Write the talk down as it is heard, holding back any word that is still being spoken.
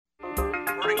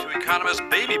economists,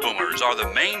 baby boomers are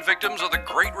the main victims of the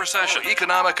Great Recession.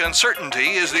 Economic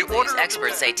uncertainty is the order.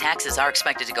 Experts say taxes are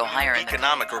expected to go higher in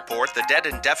Economic report, the debt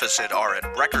and deficit are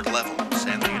at record levels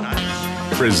in the United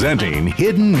States. Presenting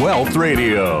Hidden Wealth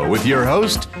Radio with your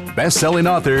host, best-selling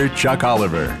author Chuck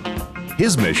Oliver.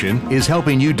 His mission is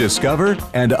helping you discover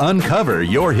and uncover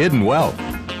your hidden wealth.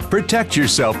 Protect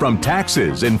yourself from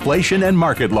taxes, inflation, and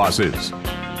market losses.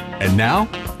 And now,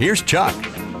 here's Chuck.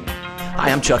 Hi,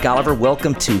 I'm Chuck Oliver.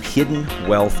 Welcome to Hidden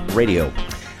Wealth Radio.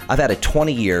 I've had a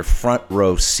 20-year front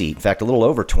row seat, in fact, a little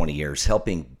over 20 years,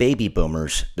 helping baby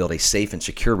boomers build a safe and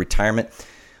secure retirement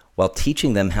while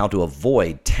teaching them how to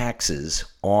avoid taxes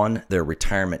on their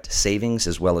retirement savings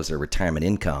as well as their retirement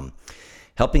income,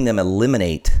 helping them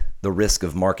eliminate the risk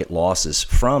of market losses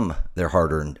from their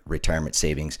hard-earned retirement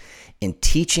savings, and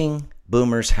teaching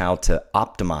boomers how to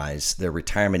optimize their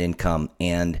retirement income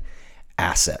and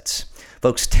assets.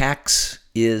 Folks, tax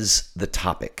is the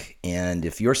topic, and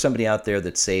if you're somebody out there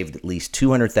that saved at least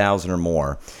 $200,000 or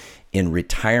more in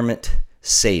retirement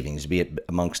savings, be it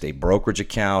amongst a brokerage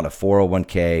account, a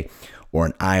 401k, or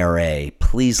an IRA,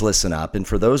 please listen up. And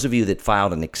for those of you that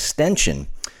filed an extension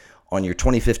on your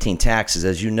 2015 taxes,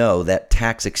 as you know, that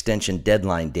tax extension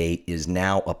deadline date is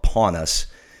now upon us,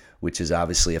 which is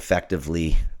obviously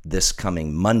effectively this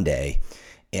coming Monday.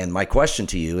 And my question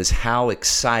to you is, how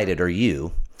excited are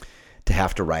you to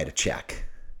have to write a check?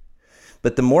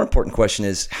 But the more important question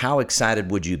is, how excited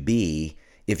would you be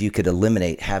if you could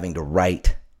eliminate having to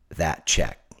write that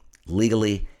check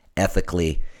legally,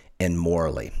 ethically, and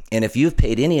morally? And if you've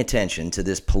paid any attention to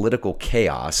this political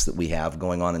chaos that we have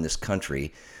going on in this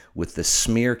country with the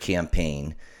smear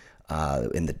campaign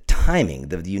and the timing,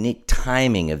 the unique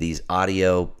timing of these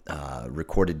audio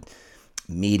recorded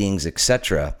meetings,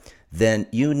 etc., then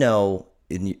you know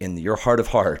in your heart of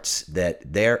hearts that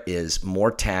there is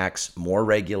more tax, more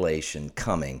regulation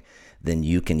coming than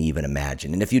you can even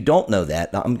imagine. And if you don't know that,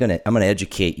 I'm gonna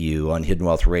educate you on Hidden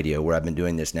Wealth Radio, where I've been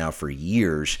doing this now for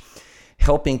years,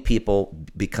 helping people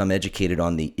become educated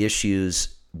on the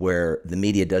issues where the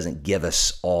media doesn't give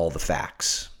us all the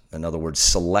facts. In other words,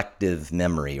 selective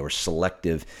memory or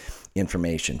selective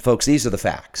information. Folks, these are the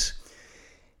facts.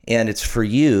 And it's for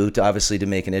you to obviously to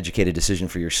make an educated decision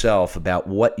for yourself about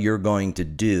what you're going to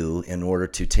do in order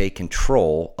to take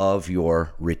control of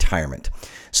your retirement.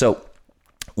 So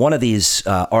one of these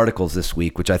articles this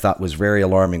week, which I thought was very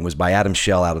alarming, was by Adam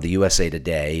Shell out of the USA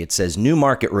Today. It says, "New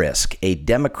Market Risk, a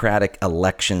Democratic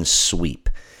Election Sweep."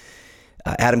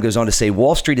 Adam goes on to say,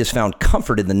 Wall Street has found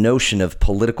comfort in the notion of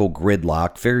political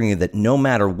gridlock, figuring that no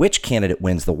matter which candidate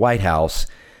wins the White House,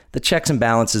 the checks and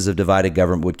balances of divided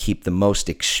government would keep the most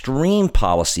extreme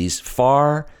policies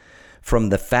far from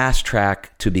the fast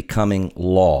track to becoming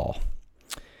law.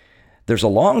 There's a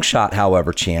long shot,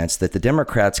 however, chance that the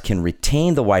Democrats can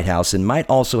retain the White House and might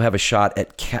also have a shot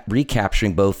at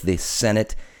recapturing both the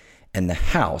Senate and the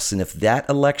House. And if that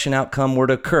election outcome were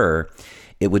to occur,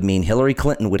 it would mean Hillary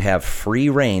Clinton would have free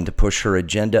rein to push her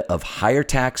agenda of higher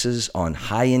taxes on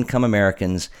high-income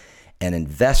Americans and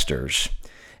investors,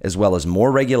 as well as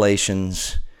more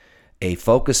regulations, a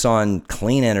focus on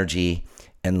clean energy,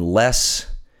 and less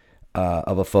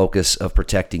of a focus of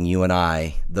protecting you and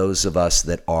I, those of us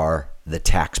that are the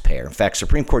taxpayer. In fact,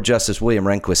 Supreme Court Justice William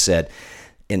Rehnquist said,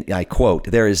 and I quote,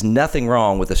 "There is nothing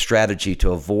wrong with a strategy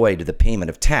to avoid the payment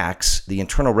of tax. The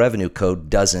Internal Revenue Code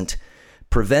doesn't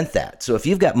prevent that." So if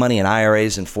you've got money in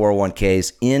IRAs and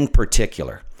 401ks in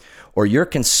particular, or you're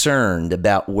concerned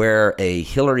about where a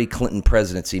Hillary Clinton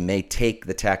presidency may take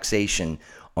the taxation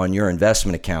on your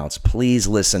investment accounts, please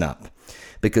listen up.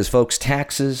 Because, folks,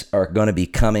 taxes are going to be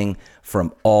coming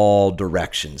from all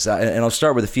directions. And I'll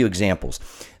start with a few examples.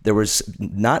 There was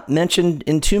not mentioned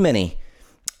in too many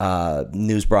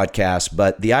news broadcasts,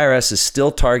 but the IRS is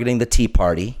still targeting the Tea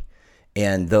Party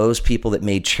and those people that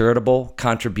made charitable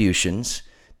contributions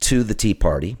to the Tea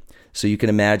Party. So you can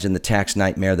imagine the tax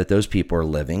nightmare that those people are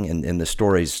living, and the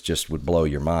stories just would blow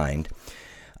your mind.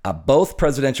 Both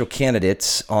presidential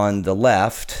candidates on the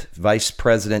left, Vice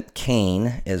President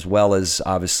Kaine, as well as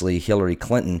obviously Hillary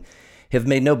Clinton, have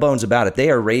made no bones about it.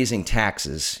 They are raising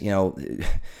taxes. You know,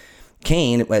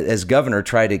 Kaine, as governor,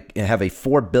 tried to have a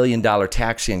 $4 billion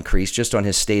tax increase just on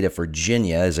his state of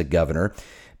Virginia as a governor.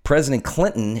 President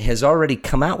Clinton has already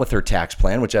come out with her tax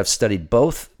plan, which I've studied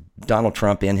both Donald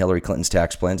Trump and Hillary Clinton's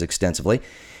tax plans extensively.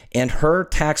 And her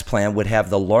tax plan would have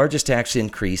the largest tax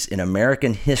increase in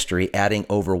American history, adding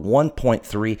over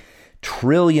 $1.3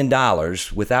 trillion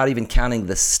without even counting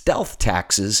the stealth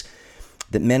taxes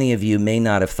that many of you may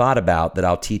not have thought about that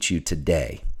I'll teach you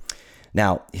today.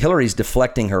 Now, Hillary's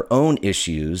deflecting her own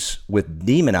issues with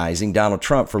demonizing Donald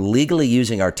Trump for legally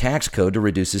using our tax code to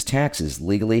reduce his taxes,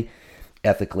 legally,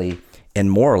 ethically,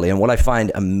 and morally. And what I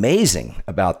find amazing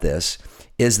about this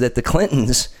is that the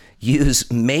Clintons use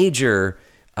major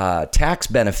tax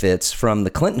benefits from the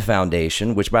Clinton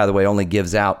Foundation, which, by the way, only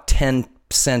gives out 10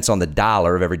 cents on the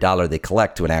dollar of every dollar they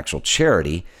collect to an actual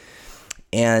charity.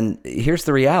 And here's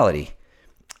the reality.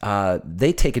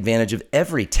 They take advantage of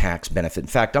every tax benefit. In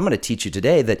fact, I'm going to teach you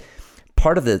today that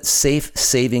part of the safe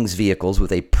savings vehicles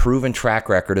with a proven track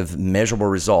record of measurable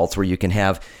results, where you can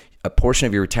have a portion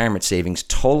of your retirement savings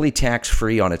totally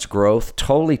tax-free on its growth,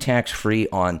 totally tax-free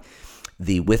on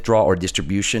the withdrawal or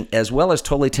distribution, as well as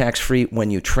totally tax-free when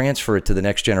you transfer it to the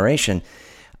next generation.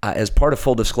 As part of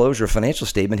full disclosure financial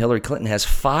statement, Hillary Clinton has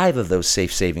 5 of those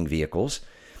safe saving vehicles,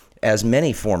 as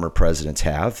many former presidents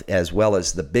have, as well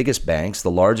as the biggest banks,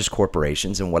 the largest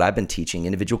corporations, and what I've been teaching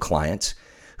individual clients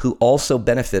who also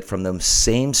benefit from those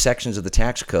same sections of the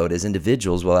tax code as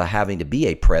individuals without having to be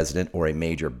a president or a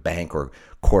major bank or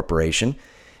corporation.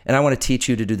 And I want to teach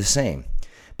you to do the same.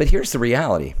 But here's the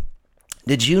reality.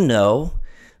 Did you know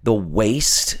the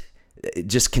waste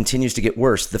just continues to get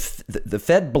worse? The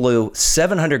Fed blew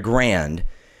 $700,000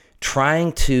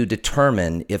 trying to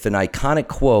determine if an iconic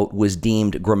quote was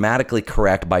deemed grammatically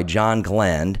correct by John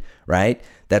Glenn, right?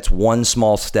 That's one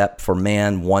small step for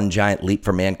man, one giant leap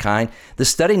for mankind. The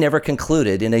study never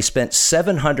concluded, and they spent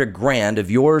 $700,000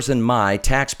 of yours and my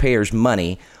taxpayers'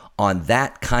 money on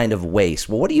that kind of waste.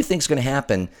 Well, what do you think is going to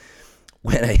happen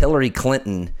when a Hillary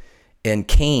Clinton and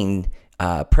Kaine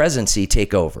presidency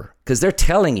take over? Because they're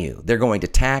telling you they're going to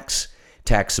tax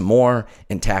some more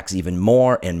and tax even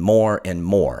more and more and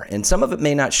more. And some of it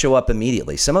may not show up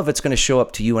immediately. Some of it's going to show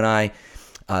up to you and I,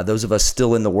 those of us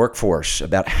still in the workforce,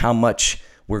 about how much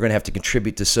we're going to have to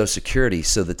contribute to Social Security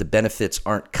so that the benefits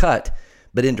aren't cut,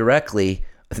 but indirectly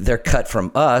they're cut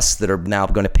from us that are now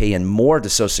going to pay in more to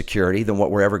Social Security than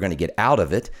what we're ever going to get out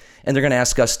of it. And they're going to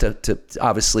ask us to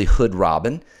obviously hood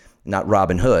Robin, not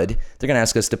Robin Hood. They're going to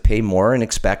ask us to pay more and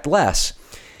expect less.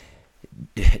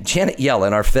 Janet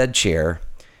Yellen, our Fed chair,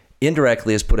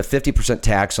 indirectly has put a 50%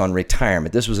 tax on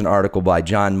retirement. This was an article by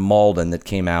John Malden that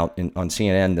came out on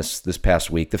CNN this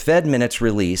past week. The Fed minutes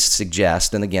released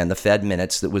suggest, and again, the Fed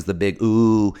minutes, that was the big,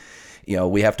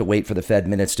 we have to wait for the Fed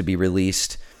minutes to be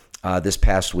released this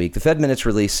past week. The Fed minutes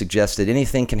release suggested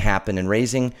anything can happen, and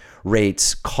raising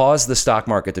rates cause the stock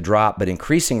market to drop, but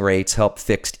increasing rates help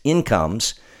fixed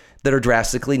incomes that are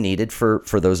drastically needed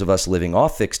for those of us living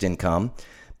off fixed income,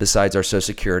 besides our Social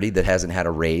Security that hasn't had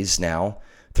a raise now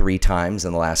 3 times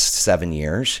in the last 7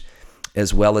 years,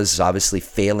 as well as obviously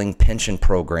failing pension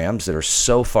programs that are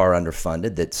so far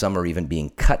underfunded that some are even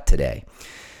being cut today.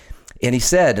 And he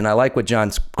said, and I like what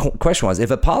John's question was,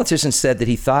 if a politician said that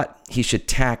he thought he should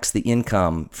tax the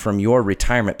income from your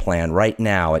retirement plan right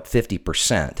now at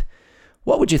 50%,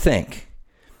 what would you think?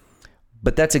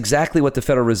 But that's exactly what the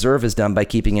Federal Reserve has done by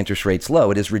keeping interest rates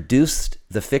low. It has reduced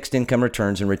the fixed income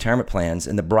returns in retirement plans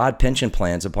and the broad pension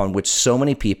plans upon which so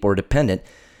many people are dependent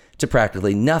to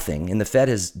practically nothing. And the Fed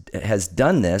has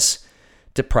done this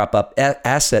to prop up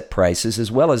asset prices,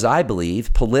 as well as, I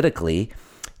believe, politically,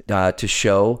 to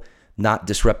show not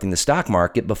disrupting the stock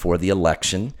market before the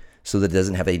election so that it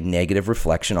doesn't have a negative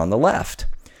reflection on the left.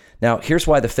 Now, here's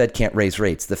why the Fed can't raise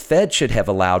rates. The Fed should have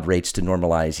allowed rates to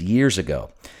normalize years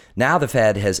ago. Now the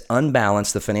Fed has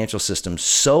unbalanced the financial system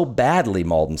so badly,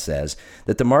 Malden says,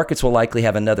 that the markets will likely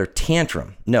have another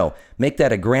tantrum. No, make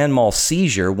that a grand mal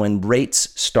seizure when rates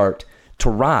start to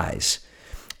rise.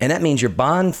 And that means your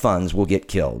bond funds will get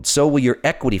killed. So will your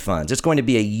equity funds. It's going to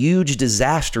be a huge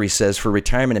disaster, he says, for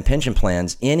retirement and pension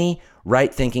plans. Any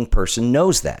right-thinking person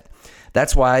knows that.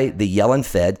 That's why the Yellen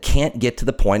Fed can't get to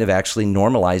the point of actually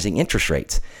normalizing interest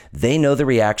rates. They know the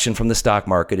reaction from the stock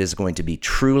market is going to be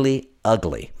truly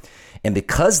ugly. And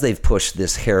because they've pushed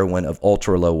this heroin of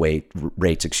ultra low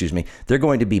rates, they're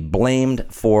going to be blamed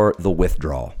for the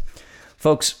withdrawal.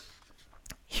 Folks,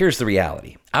 here's the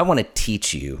reality. I want to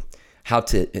teach you how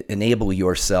to enable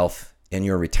yourself and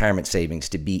your retirement savings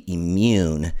to be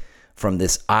immune from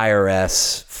this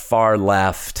IRS, far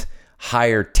left,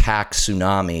 higher tax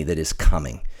tsunami that is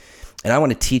coming. And I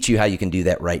want to teach you how you can do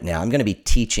that right now. I'm going to be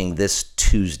teaching this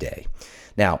Tuesday.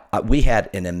 Now, we had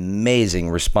an amazing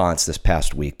response this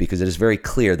past week because it is very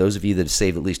clear those of you that have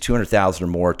saved at least $200,000 or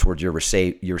more towards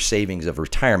your savings of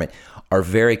retirement are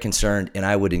very concerned, and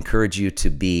I would encourage you to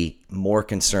be more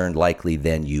concerned likely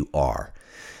than you are.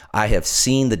 I have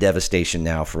seen the devastation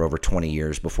now for over 20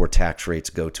 years before tax rates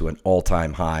go to an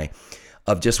all-time high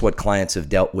of just what clients have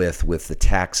dealt with the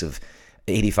tax of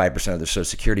 85% of their Social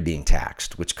Security being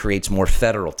taxed, which creates more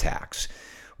federal tax,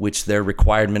 which their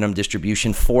required minimum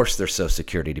distribution forced their Social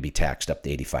Security to be taxed up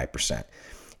to 85%.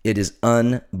 It is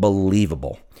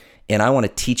unbelievable. And I want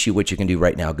to teach you what you can do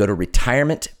right now. Go to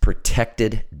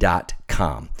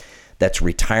retirementprotected.com. That's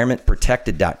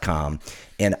retirementprotected.com.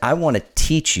 And I want to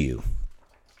teach you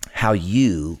how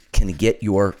you can get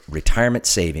your retirement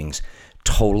savings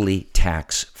totally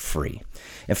tax-free.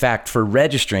 In fact, for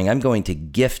registering, I'm going to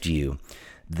gift you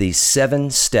the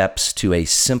 7 steps to a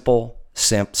simple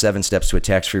 7 steps to a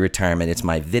tax-free retirement. It's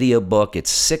my video book. It's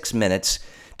 6 minutes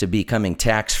to becoming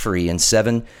tax-free in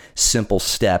 7 simple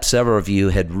steps. Several of you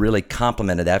had really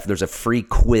complimented that. There's a free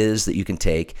quiz that you can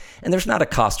take, and there's not a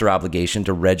cost or obligation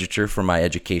to register for my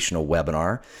educational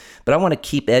webinar, but I want to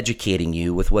keep educating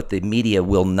you with what the media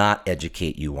will not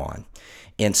educate you on.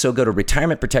 And so go to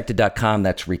retirementprotected.com.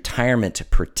 That's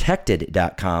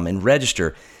retirementprotected.com and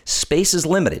register. Space is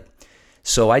limited.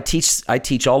 So I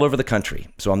teach all over the country.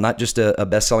 So I'm not just a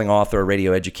best-selling author or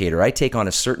radio educator. I take on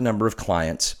a certain number of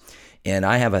clients, and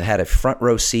I have had a front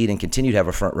row seat and continue to have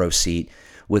a front row seat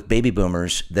with baby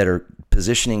boomers that are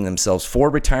positioning themselves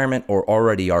for retirement or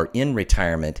already are in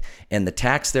retirement, and the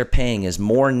tax they're paying is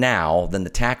more now than the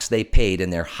tax they paid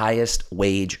in their highest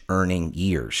wage earning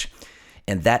years.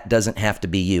 And that doesn't have to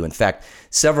be you. In fact,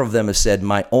 several of them have said,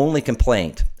 my only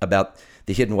complaint about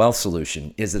the Hidden Wealth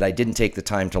Solution is that I didn't take the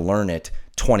time to learn it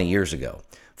 20 years ago.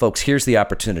 Folks, here's the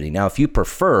opportunity. Now, if you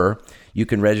prefer, you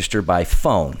can register by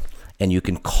phone, and you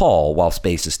can call while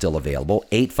space is still available,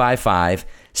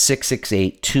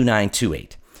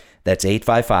 855-668-2928. That's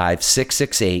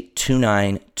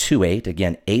 855-668-2928.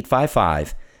 Again,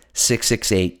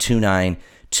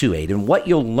 855-668-2928. And what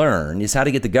you'll learn is how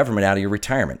to get the government out of your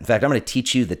retirement. In fact, I'm going to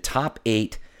teach you the top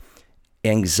 8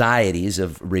 anxieties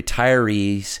of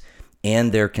retirees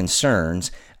and their concerns.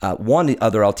 One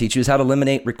other I'll teach you is how to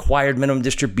eliminate required minimum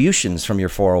distributions from your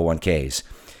 401ks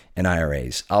and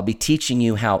IRAs. I'll be teaching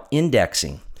you how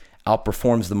indexing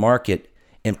outperforms the market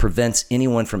and prevents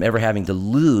anyone from ever having to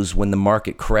lose when the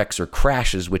market corrects or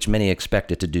crashes, which many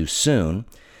expect it to do soon.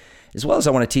 As well as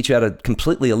I want to teach you how to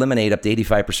completely eliminate up to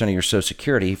 85% of your Social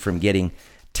Security from getting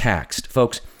taxed.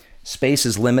 Folks, space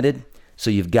is limited, so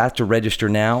you've got to register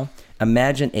now.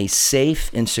 Imagine a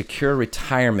safe and secure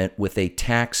retirement with a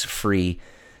tax-free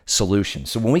solution.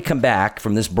 So when we come back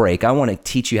from this break, I want to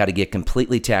teach you how to get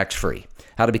completely tax-free,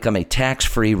 how to become a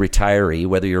tax-free retiree,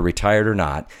 whether you're retired or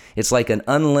not. It's like an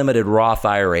unlimited Roth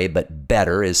IRA, but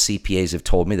better, as CPAs have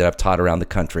told me that I've taught around the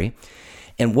country.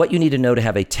 And what you need to know to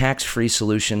have a tax-free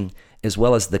solution, as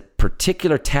well as the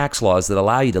particular tax laws that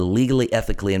allow you to legally,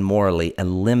 ethically, and morally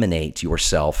eliminate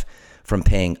yourself from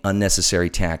paying unnecessary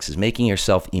taxes, making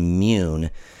yourself immune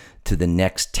to the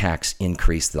next tax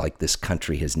increase like this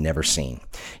country has never seen.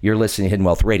 You're listening to Hidden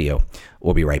Wealth Radio.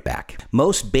 We'll be right back.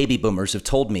 Most baby boomers have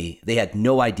told me they had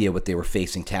no idea what they were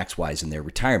facing tax-wise in their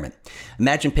retirement.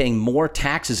 Imagine paying more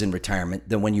taxes in retirement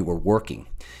than when you were working.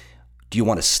 Do you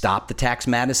want to stop the tax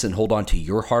madness and hold on to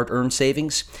your hard-earned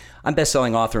savings? I'm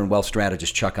best-selling author and wealth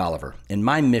strategist Chuck Oliver, and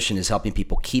my mission is helping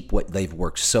people keep what they've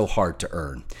worked so hard to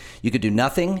earn. You could do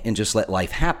nothing and just let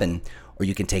life happen, or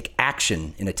you can take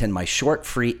action and attend my short,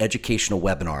 free educational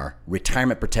webinar,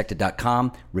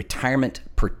 retirementprotected.com,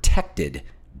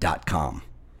 retirementprotected.com.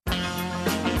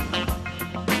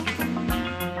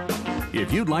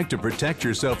 If you'd like to protect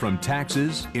yourself from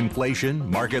taxes,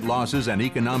 inflation, market losses, and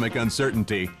economic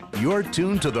uncertainty, you're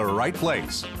tuned to the right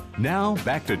place. Now,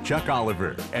 back to Chuck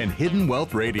Oliver and Hidden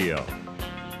Wealth Radio.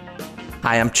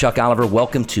 Hi, I'm Chuck Oliver.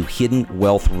 Welcome to Hidden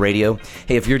Wealth Radio.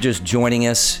 Hey, if you're just joining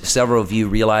us, several of you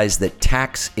realize that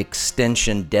tax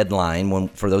extension deadline,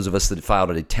 for those of us that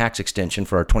filed a tax extension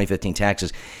for our 2015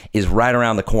 taxes, is right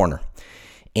around the corner.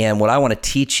 And what I want to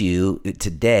teach you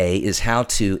today is how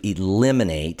to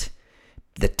eliminate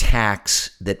the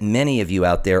tax that many of you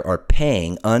out there are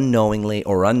paying unknowingly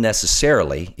or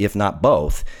unnecessarily, if not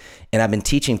both. And I've been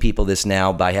teaching people this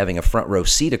now by having a front row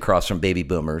seat across from baby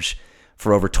boomers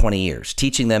for over 20 years,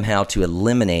 teaching them how to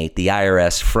eliminate the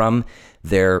IRS from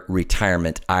their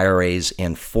retirement IRAs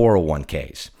and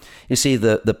 401ks. You see,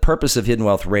 the purpose of Hidden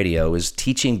Wealth Radio is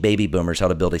teaching baby boomers how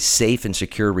to build a safe and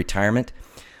secure retirement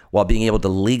while being able to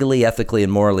legally, ethically,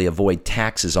 and morally avoid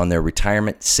taxes on their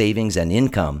retirement savings and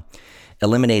income,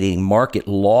 eliminating market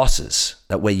losses.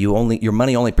 That way your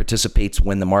money only participates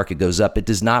when the market goes up. It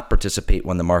does not participate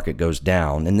when the market goes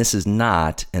down. And this is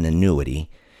not an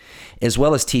annuity. As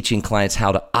well as teaching clients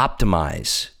how to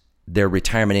optimize their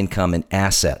retirement income and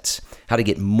assets, how to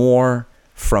get more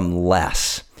from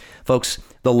less. Folks,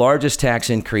 the largest tax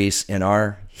increase in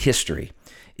our history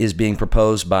is being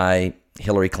proposed by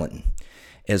Hillary Clinton,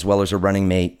 as well as her running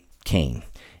mate, Kaine.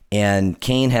 And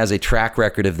Kaine has a track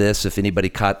record of this. If anybody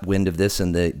caught wind of this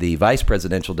in the vice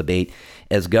presidential debate,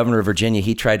 as governor of Virginia,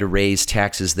 he tried to raise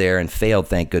taxes there and failed,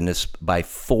 thank goodness, by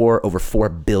over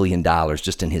 $4 billion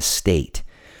just in his state.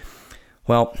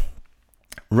 Well,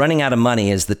 running out of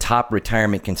money is the top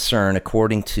retirement concern,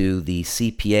 according to the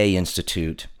CPA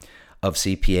Institute of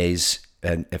CPAs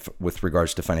with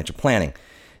regards to financial planning.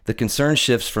 The concern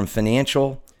shifts from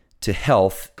financial to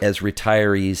health as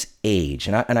retirees age.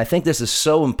 And I think this is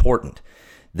so important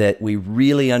that we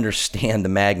really understand the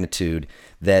magnitude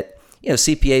that,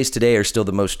 CPAs today are still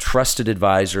the most trusted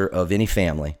advisor of any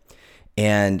family.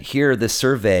 And here, this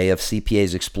survey of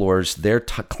CPAs explores their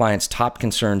clients' top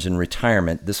concerns in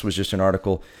retirement. This was just an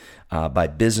article by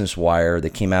Business Wire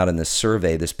that came out in this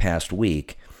survey this past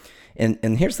week.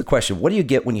 And here's the question. What do you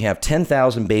get when you have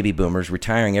 10,000 baby boomers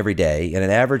retiring every day at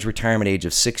an average retirement age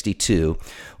of 62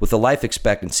 with a life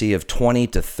expectancy of 20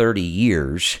 to 30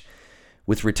 years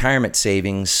with retirement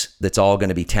savings that's all going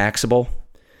to be taxable?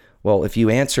 Well, if you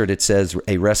answered, it says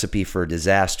a recipe for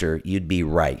disaster, you'd be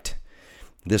right.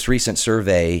 This recent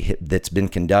survey that's been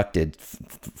conducted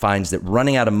finds that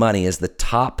running out of money is the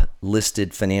top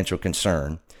listed financial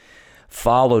concern,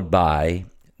 followed by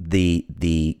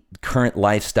the current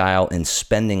lifestyle and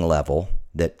spending level,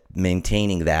 that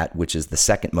maintaining that, which is the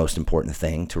second most important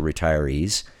thing to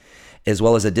retirees, as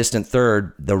well as a distant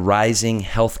third, the rising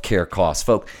healthcare costs.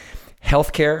 Folks,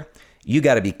 healthcare, you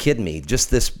got to be kidding me.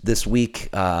 Just this week,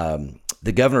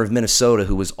 the governor of Minnesota,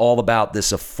 who was all about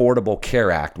this Affordable Care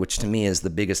Act, which to me is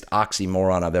the biggest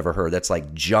oxymoron I've ever heard. That's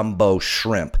like jumbo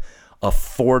shrimp.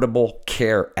 Affordable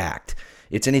Care Act.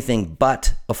 It's anything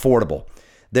but affordable.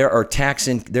 There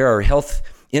are health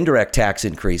indirect tax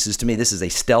increases. To me, this is a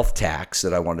stealth tax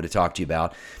that I wanted to talk to you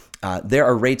about. There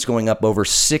are rates going up over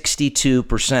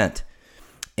 62%.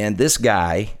 And this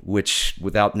guy, which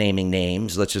without naming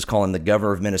names, let's just call him the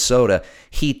governor of Minnesota,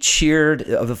 he cheered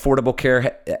of the Affordable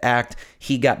Care Act.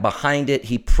 He got behind it.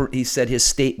 He said his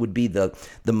state would be the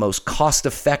most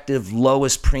cost-effective,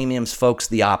 lowest premiums. Folks,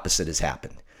 the opposite has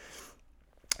happened.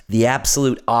 The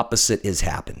absolute opposite has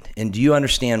happened. And do you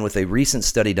understand, with a recent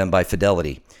study done by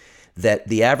Fidelity, that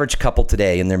the average couple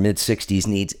today in their mid-60s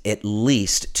needs at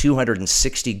least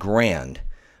 $260,000,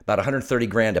 about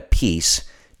 $130,000 a piece,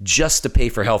 just to pay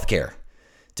for health care,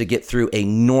 to get through a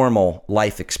normal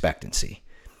life expectancy?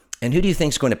 And who do you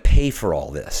think is going to pay for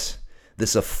all this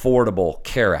Affordable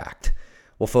Care Act?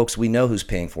 Well, folks, we know who's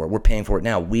paying for it. We're paying for it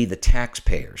now. We, the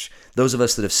taxpayers, those of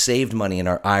us that have saved money in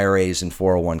our IRAs and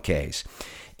 401ks.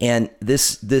 And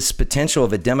this potential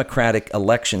of a Democratic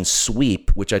election sweep,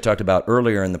 which I talked about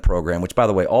earlier in the program, which, by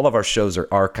the way, all of our shows are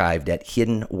archived at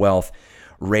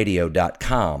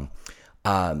hiddenwealthradio.com.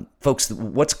 Folks,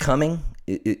 what's coming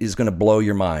is going to blow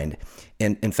your mind.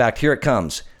 And in fact, here it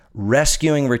comes.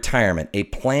 Rescuing Retirement, a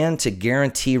plan to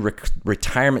guarantee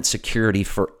retirement security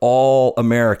for all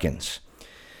Americans.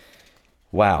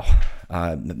 Wow.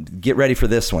 Get ready for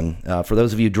this one. For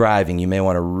those of you driving, you may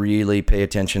want to really pay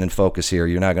attention and focus here.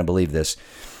 You're not going to believe this.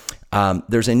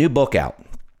 There's a new book out.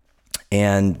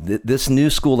 And this new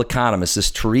school economist,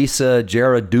 this Teresa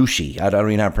Geraducci, I don't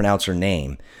even know how to pronounce her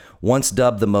name, once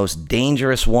dubbed the most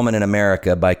dangerous woman in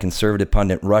America by conservative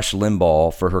pundit Rush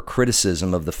Limbaugh for her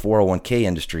criticism of the 401k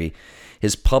industry,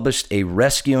 has published a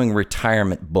Rescuing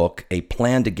Retirement book, a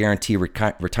plan to guarantee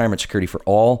retirement security for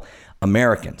all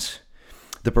Americans.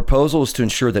 The proposal is to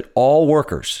ensure that all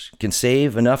workers can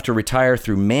save enough to retire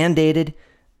through mandated,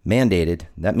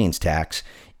 that means tax,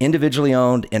 individually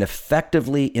owned and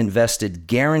effectively invested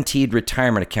guaranteed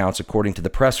retirement accounts, according to the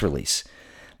press release.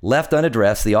 Left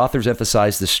unaddressed, the authors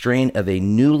emphasize the strain of a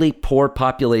newly poor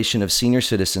population of senior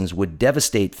citizens would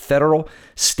devastate federal,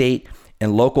 state,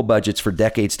 and local budgets for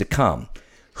decades to come.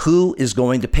 Who is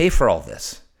going to pay for all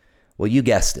this? Well, you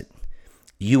guessed it.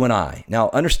 You and I.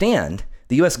 Now, understand,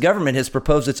 the U.S. government has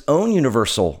proposed its own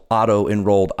universal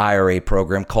auto-enrolled IRA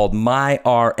program called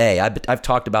MyRA. I've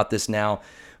talked about this now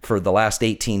for the last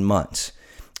 18 months.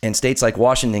 And states like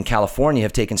Washington and California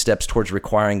have taken steps towards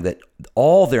requiring that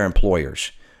all their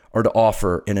employers are to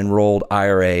offer an enrolled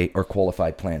IRA or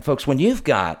qualified plan. Folks, when you've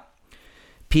got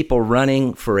people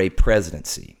running for a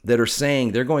presidency that are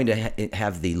saying they're going to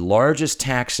have the largest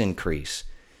tax increase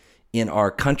in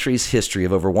our country's history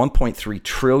of over $1.3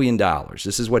 trillion.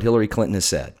 This is what Hillary Clinton has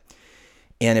said.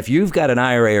 And if you've got an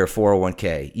IRA or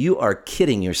 401k, you are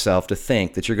kidding yourself to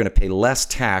think that you're going to pay less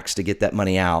tax to get that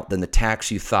money out than the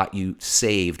tax you thought you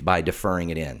saved by deferring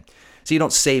it in. So you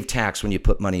don't save tax when you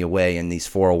put money away in these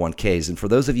 401ks. And for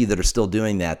those of you that are still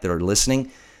doing that are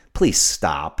listening, please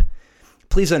stop.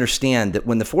 Please understand that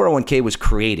when the 401k was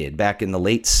created back in the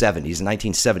late 70s,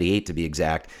 1978 to be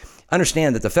exact,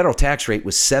 understand that the federal tax rate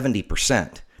was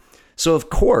 70%. So, of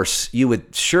course, you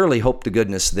would surely hope to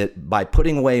goodness that by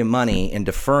putting away money and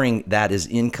deferring that as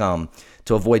income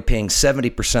to avoid paying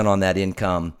 70% on that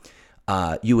income,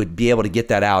 you would be able to get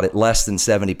that out at less than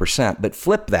 70%. But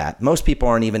flip that. Most people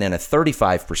aren't even in a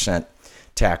 35%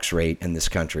 tax rate in this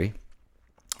country,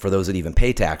 for those that even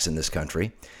pay tax in this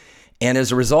country. And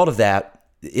as a result of that,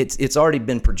 it's already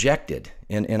been projected,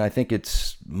 and I think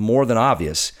it's more than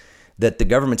obvious that the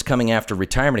government's coming after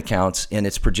retirement accounts, and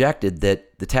it's projected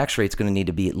that the tax rate's going to need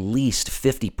to be at least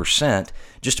 50%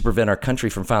 just to prevent our country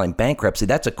from filing bankruptcy.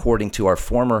 That's according to our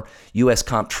former U.S.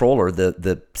 comptroller,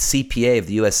 the CPA of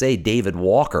the USA, David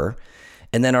Walker.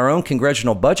 And then our own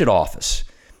Congressional Budget Office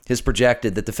has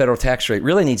projected that the federal tax rate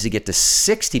really needs to get to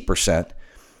 60%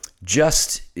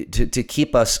 just to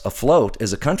keep us afloat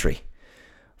as a country.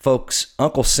 Folks,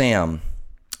 Uncle Sam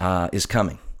is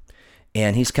coming,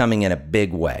 and he's coming in a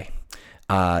big way.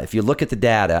 If you look at the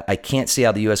data, I can't see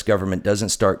how the U.S. government doesn't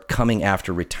start coming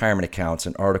after retirement accounts.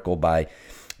 An article by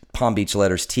Palm Beach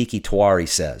Letter's Tiki Tawari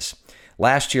says,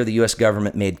 last year the U.S.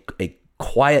 government made a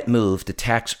quiet move to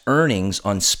tax earnings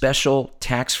on special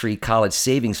tax-free college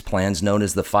savings plans known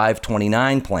as the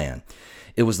 529 plan.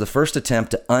 It was the first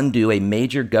attempt to undo a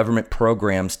major government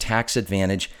program's tax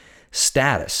advantage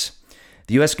status.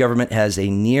 The U.S. government has a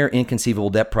near inconceivable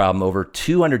debt problem, over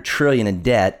 $200 trillion in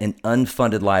debt and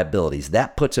unfunded liabilities.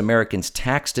 That puts Americans'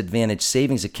 tax advantage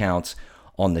savings accounts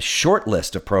on the short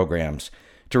list of programs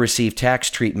to receive tax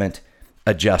treatment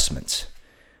adjustments.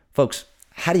 Folks,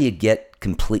 how do you get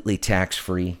completely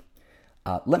tax-free?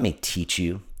 Let me teach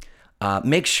you.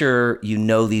 Make sure you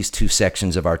know these two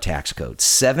sections of our tax code,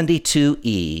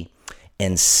 72E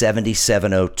and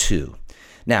 7702.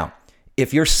 Now,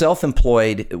 if you're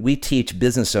self-employed, we teach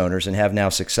business owners, and have now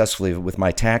successfully with my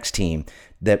tax team,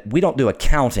 that we don't do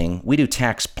accounting, we do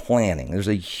tax planning. There's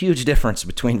a huge difference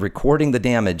between recording the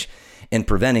damage and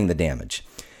preventing the damage.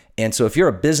 And so if you're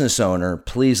a business owner,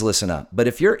 please listen up. But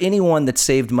if you're anyone that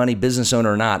saved money, business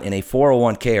owner or not, in a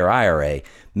 401k or IRA,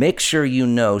 make sure you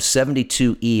know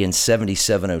 72E and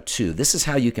 7702. This is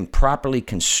how you can properly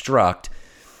construct,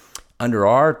 under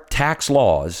our tax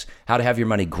laws, how to have your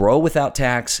money grow without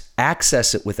tax,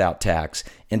 access it without tax,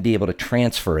 and be able to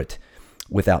transfer it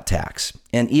without tax.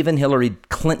 And even Hillary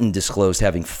Clinton disclosed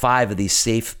having 5 of these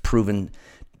safe, proven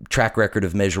track record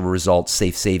of measurable results,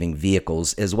 safe saving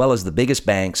vehicles, as well as the biggest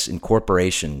banks and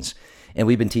corporations. And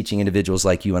we've been teaching individuals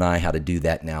like you and I how to do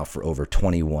that now for over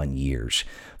 21 years.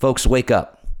 Folks, wake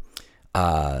up.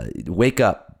 Wake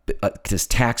up. Because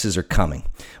taxes are coming.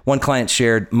 One client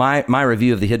shared, my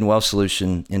review of the Hidden Wealth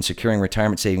solution in securing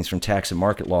retirement savings from tax and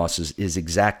market losses is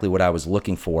exactly what I was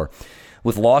looking for.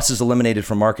 With losses eliminated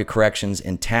from market corrections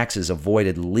and taxes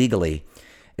avoided legally,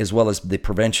 as well as the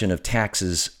prevention of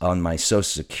taxes on my Social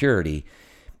Security,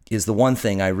 is the one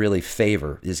thing I really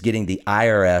favor, is getting the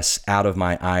IRS out of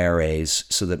my IRAs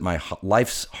so that my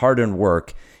life's hard-earned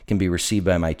work can be received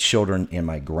by my children and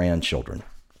my grandchildren.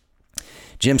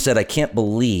 Jim said, I can't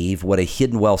believe what a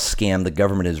hidden wealth scam the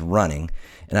government is running,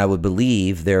 and I would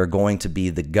believe they're going to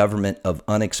be the government of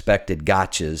unexpected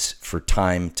gotchas for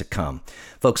time to come.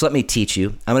 Folks, let me teach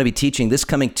you. I'm going to be teaching this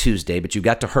coming Tuesday, but you've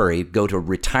got to hurry. Go to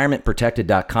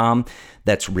retirementprotected.com.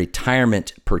 That's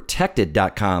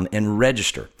retirementprotected.com and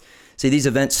register. See, these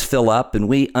events fill up, and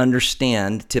we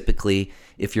understand typically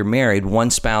if you're married,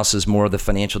 one spouse is more the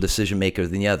financial decision maker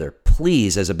than the other.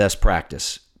 Please, as a best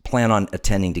practice, plan on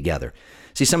attending together.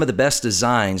 See, some of the best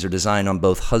designs are designed on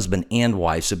both husband and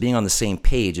wife, so being on the same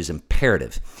page is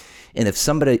imperative. And if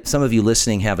some of you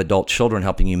listening have adult children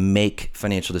helping you make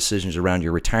financial decisions around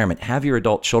your retirement, have your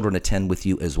adult children attend with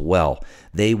you as well.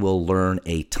 They will learn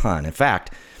a ton. In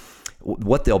fact,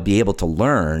 what they'll be able to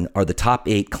learn are the top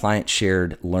 8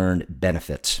 client-shared learned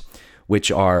benefits, which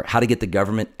are how to get the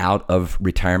government out of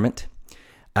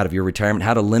your retirement,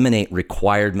 how to eliminate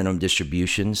required minimum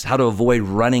distributions, how to avoid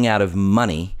running out of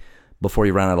money before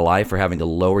you run out of life or having to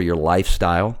lower your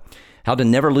lifestyle, how to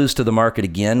never lose to the market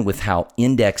again with how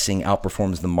indexing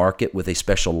outperforms the market with a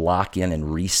special lock-in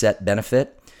and reset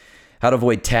benefit, how to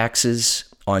avoid taxes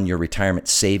on your retirement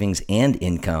savings and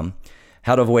income,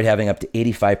 how to avoid having up to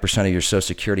 85% of your Social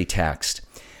Security taxed,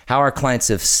 how our clients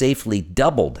have safely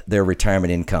doubled their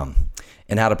retirement income,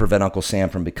 and how to prevent Uncle Sam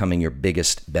from becoming your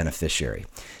biggest beneficiary.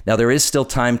 Now, there is still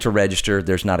time to register.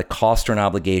 There's not a cost or an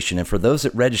obligation. And for those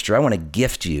that register, I want to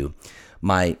gift you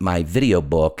my video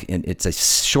book, and it's a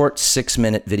short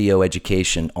 6-minute video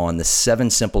education on the 7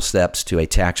 simple steps to a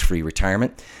tax-free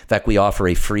retirement. In fact, we offer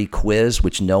a free quiz,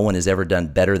 which no one has ever done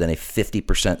better than a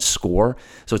 50% score.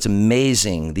 So it's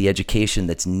amazing the education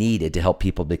that's needed to help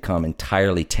people become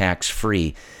entirely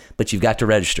tax-free. But you've got to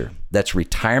register. That's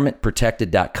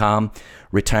retirementprotected.com,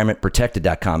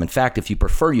 retirementprotected.com. In fact, if you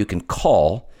prefer, you can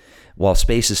call while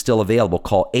space is still available.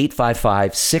 Call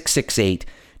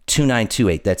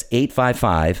 855-668-2928. That's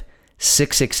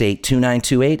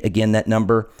 855-668-2928. Again, that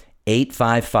number,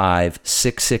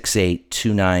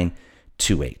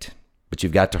 855-668-2928. But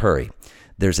you've got to hurry.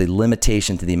 There's a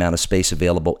limitation to the amount of space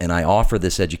available, and I offer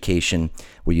this education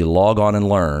where you log on and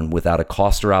learn without a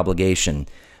cost or obligation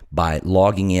by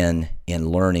logging in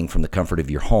and learning from the comfort of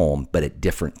your home, but at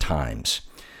different times.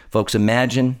 Folks,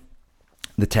 imagine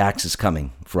the taxes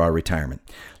coming for our retirement.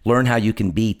 Learn how you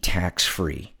can be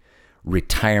tax-free.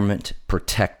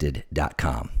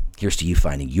 retirementprotected.com. Here's to you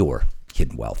finding your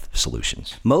hidden wealth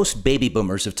solutions. Most baby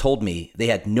boomers have told me they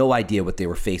had no idea what they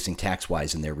were facing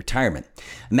tax-wise in their retirement.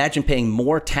 Imagine paying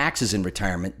more taxes in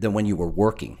retirement than when you were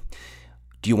working.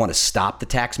 Do you want to stop the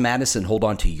tax madness and hold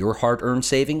on to your hard-earned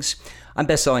savings? I'm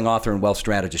best-selling author and wealth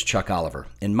strategist Chuck Oliver,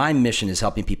 and my mission is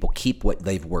helping people keep what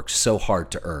they've worked so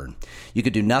hard to earn. You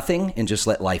could do nothing and just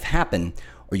let life happen,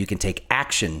 or you can take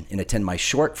action and attend my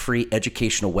short, free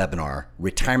educational webinar,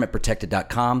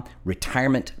 retirementprotected.com,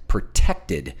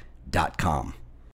 retirementprotected.com.